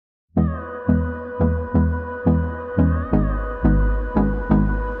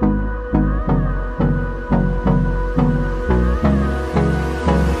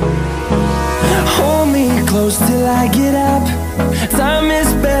close till I get up. Time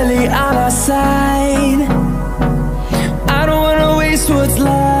is barely on our side. I don't wanna waste what's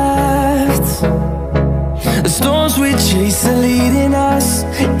left. The storms we chase are leading us,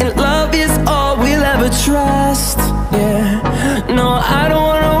 and love is all we'll ever trust. Yeah, no, I don't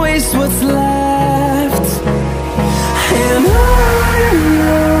wanna waste what's left. And on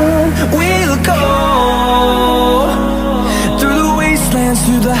we'll go, through the wastelands,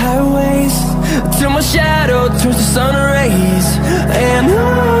 through the highways, till my shadow turns to sun rays. And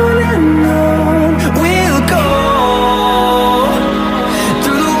on we'll go,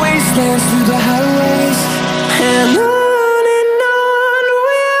 through the wastelands, through the highways, and on we'll go.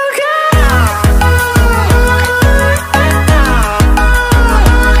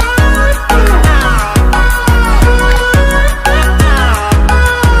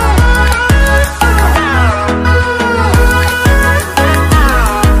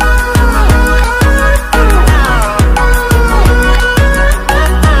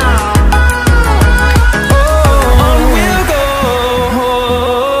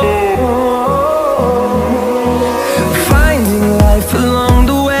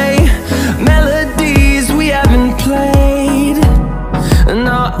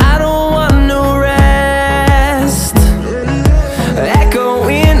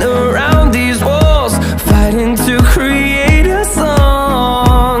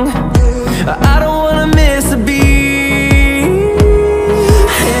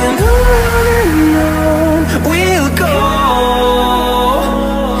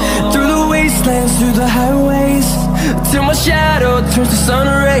 Through the highways, till my shadow turns to sun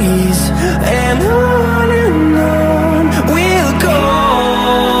rays. And on we'll go,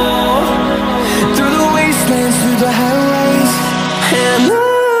 through the wastelands, through the highways, and on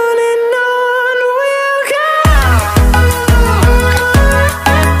we'll go.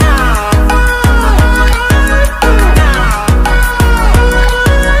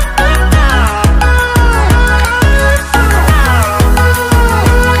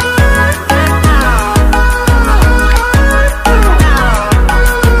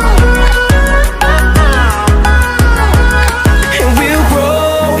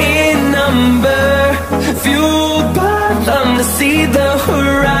 See the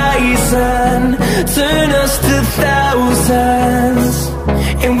horizon turn us to thousands,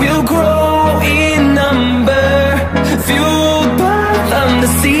 and we'll grow in number, fueled by them. To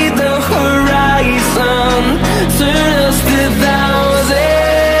see the horizon turn us to thousands,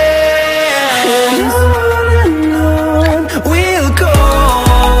 and on we'll go,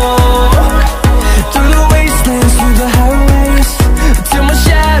 through the wastelands, through the highways, till my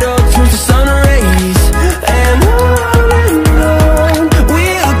shadow turns to sun rays. And on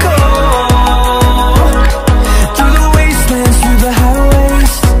we'll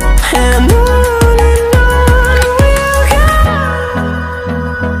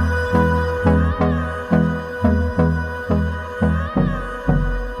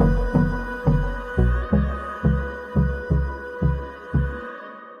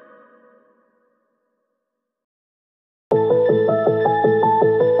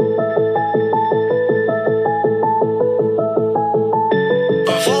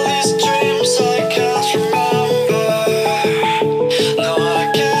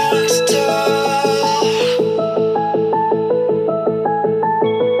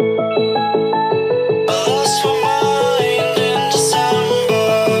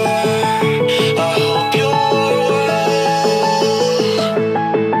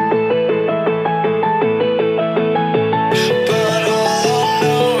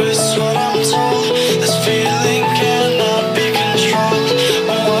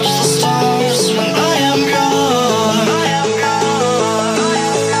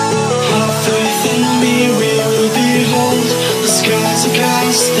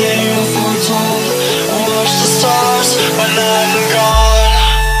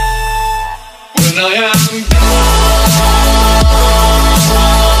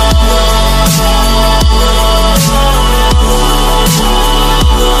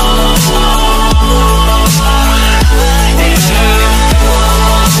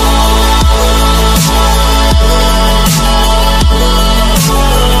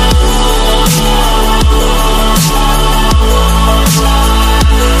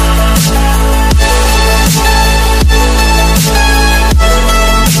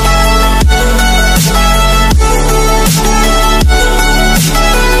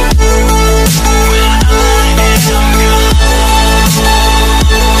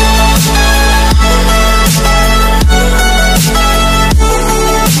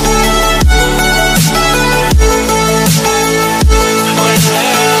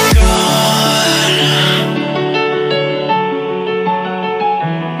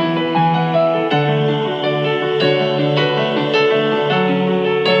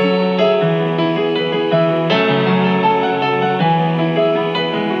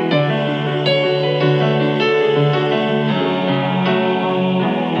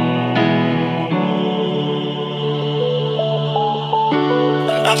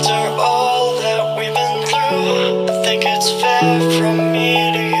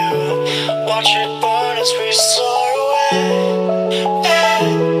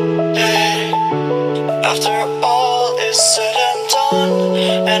After all is said and done,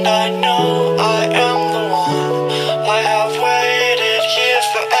 and I know I am